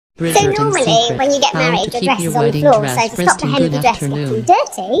Bridgerton normally, secret. when you get How married, to your keep dress your is on the wedding floor, dress so to stop the pristine. hem of Good the dress getting afternoon.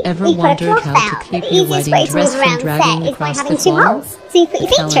 dirty, Ever you put a wondered cloth how to out. keep The your easiest wedding way to dress move from around dragging set is by across having the 2 floor? holes, so you put The your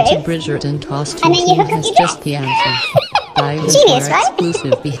feet talented through, Bridgerton costume and then you team hook up has your just dress. the answer. Dive into Genius, our right?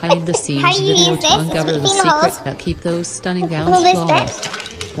 exclusive behind-the-scenes How you video use to this, uncover the between the holes, secrets that keep those stunning pull gowns this flawless. bit,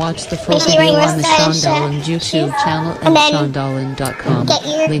 Watch the full make sure you're video wearing on the your stylish Shondaland YouTube shoes, channel and and then Shondaland.com. get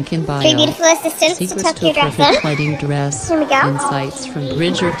your Link in 3 bio. beautiful assistants to Secrets tuck to your a dress perfect in. wedding dress. Here we go. Insights from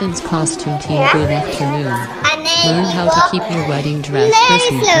Bridgerton's costume team. Yeah. Good afternoon. And then Learn you how to walk keep your wedding dress very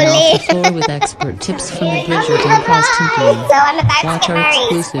pristine and slowly. off the floor with expert tips from the I'm Bridgerton costume surprised. team. So I'm about Watch to get our married.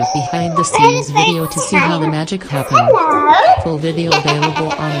 exclusive behind-the-scenes video to see how the magic happens. Hello. Full video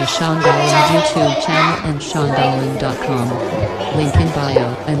available on the Shondaland YouTube channel and Shondaland.com. Link in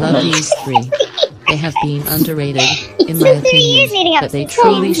bio. I love these 3. They have been underrated, in my For 3 years leading opinion, up but to they the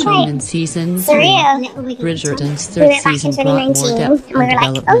truly film. shone in season 3. Surreal. Bridgerton's We 3rd went back in season brought more 2019, depth and we and were like,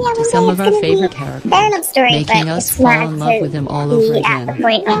 oh development yeah, to one some day of it's our gonna favorite be characters, their love story, making but us it's fall mad in love with them all over to be at the again.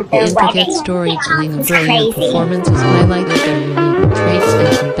 point of The the intricate wedding. storytelling and It's brilliant crazy. performances highlighted their unique traits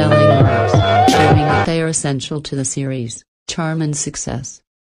and compelling arcs, showing that they are essential to the series' charm and success.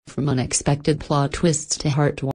 From unexpected plot twists to heart